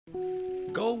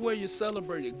Go where you're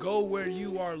celebrated. Go where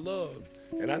you are loved.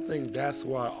 And I think that's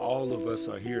why all of us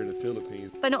are here in the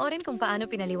Philippines. Panoorin kung paano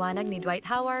pinaliwanag ni Dwight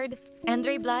Howard,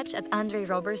 Blatche at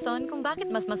Roberson kung bakit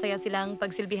mas masaya silang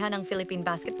pagsilbihan ng Philippine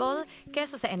basketball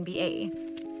kesa sa NBA.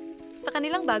 Sa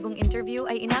kanilang bagong interview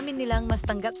ay inamin nilang mas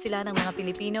tanggap sila ng mga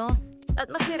Pilipino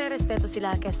at mas nirerespeto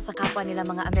sila kesa sa kapwa nila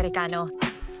mga Amerikano.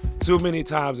 Too many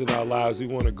times in our lives we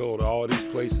want to go to all these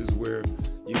places where,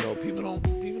 you know, people don't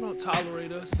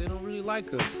tolerate us. They don't really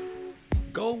like us.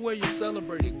 Go where you're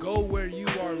celebrated. Go where you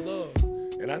are loved.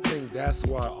 And I think that's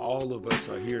why all of us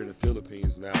are here in the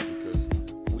Philippines now, because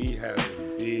we have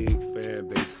a big fan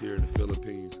base here in the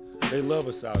Philippines. They love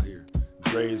us out here.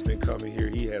 Dre's been coming here.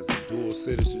 He has a dual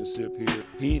citizenship here.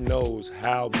 He knows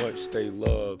how much they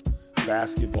love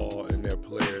basketball and their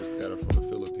players that are from the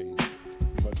Philippines.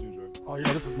 What about you, Dre? Oh, you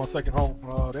know, this is my second home.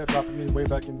 They adopted me way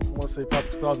back in, I want to say,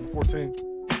 probably 2014.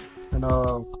 And the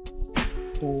love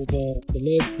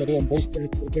that they embraced me,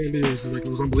 it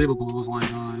was unbelievable. It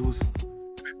was a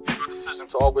good decision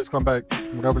to always come back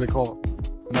whenever they call.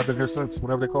 And I've been here since,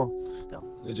 whenever they call.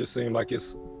 It just seemed like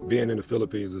it's being in the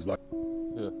Philippines is like.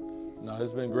 Yeah, no,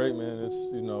 it's been great, man.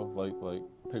 It's, you know, like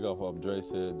pick off what Dre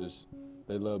said. Just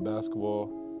they love basketball,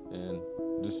 and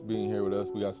just being here with us,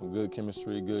 we got some good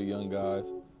chemistry, good young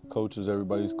guys, coaches.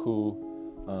 Everybody's cool,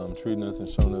 treating us and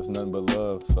showing us nothing but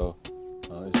love. So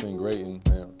it's been great, and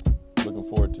man, looking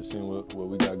forward to seeing what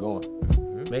we got going.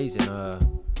 Amazing,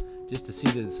 just to see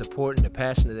the support and the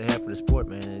passion that they have for the sport,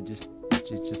 man.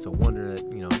 It's just a wonder that,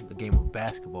 you know, the game of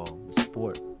basketball, the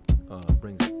sport,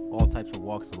 brings all types of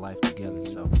walks of life together.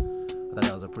 So I thought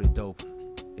that was a pretty dope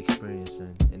experience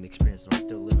and experience that I'm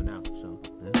still living out. So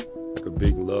yeah. Like a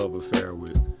big love affair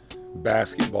with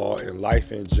basketball and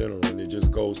life in general, and it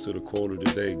just goes to the quote of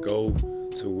the day: go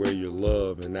to where you're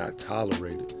loved and not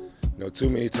tolerated. You know, too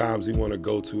many times we want to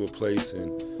go to a place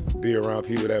and be around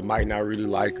people that might not really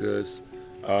like us.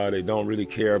 They don't really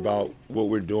care about what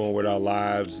we're doing with our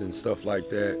lives and stuff like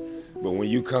that. But when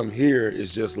you come here,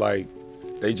 it's just like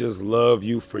they just love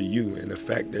you for you. And the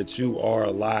fact that you are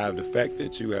alive, the fact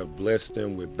that you have blessed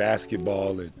them with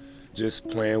basketball and just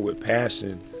playing with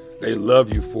passion, they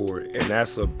love you for it. And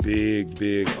that's a big,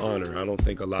 big honor. I don't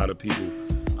think a lot of people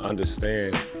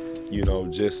understand, you know,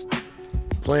 just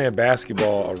playing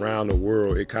basketball around the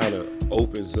world, it kind of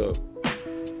opens up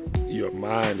your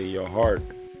mind and your heart.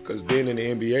 Because being in the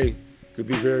NBA could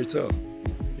be very tough.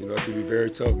 You know, it could be very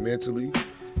tough mentally,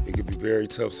 it could be very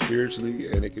tough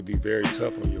spiritually, and it could be very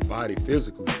tough on your body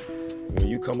physically. When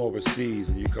you come overseas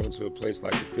and you come to a place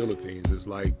like the Philippines, it's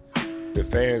like the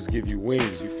fans give you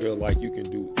wings. You feel like you can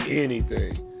do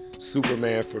anything.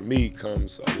 Superman for me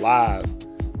comes alive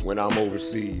when I'm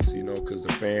overseas, you know, because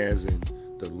the fans and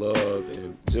the love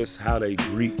and just how they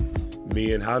greet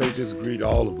me and how they just greet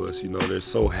all of us. You know, they're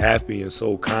so happy and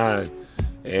so kind.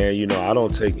 And, you know, I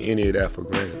don't take any of that for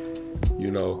granted. You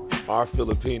know, our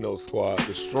Filipino squad,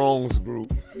 the Strong's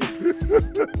group,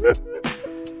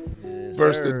 Yes,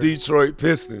 versus sir. the Detroit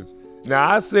Pistons. Now,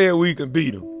 I said we can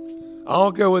beat them. I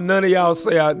don't care what none of y'all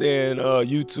say out there in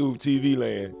YouTube TV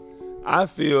land. I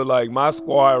feel like my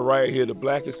squad right here, the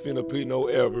blackest Filipino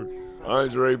ever,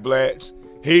 Blatche,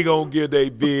 he gonna give they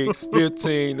bigs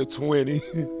 15 to 20.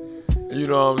 You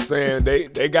know what I'm saying?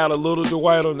 They got a little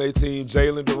Dwight on their team,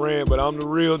 Jalen Durant, but I'm the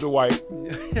real Dwight.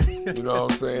 You know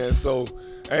what I'm saying? So,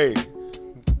 hey,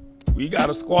 we got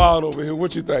a squad over here.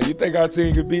 What you think? You think our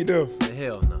team could beat them?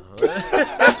 Hell no.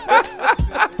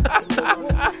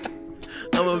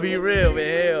 I'm gonna be real,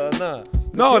 man. Hell no.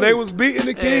 No, they was beating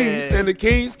the Kings, and the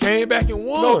Kings came back and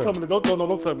won. Don't tell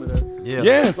me that. Yeah.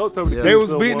 Yes, Don't tell me the they Kings was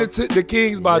still beating won. the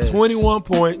Kings by Yes. 21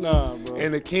 points, Nah, bro.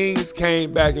 and the Kings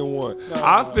came back and won.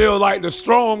 I feel like the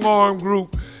strong arm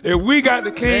group, if we got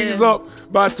the Kings Man. up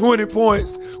by 20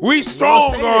 points, we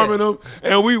strong arming them,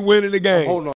 and we winning the game. Hold on.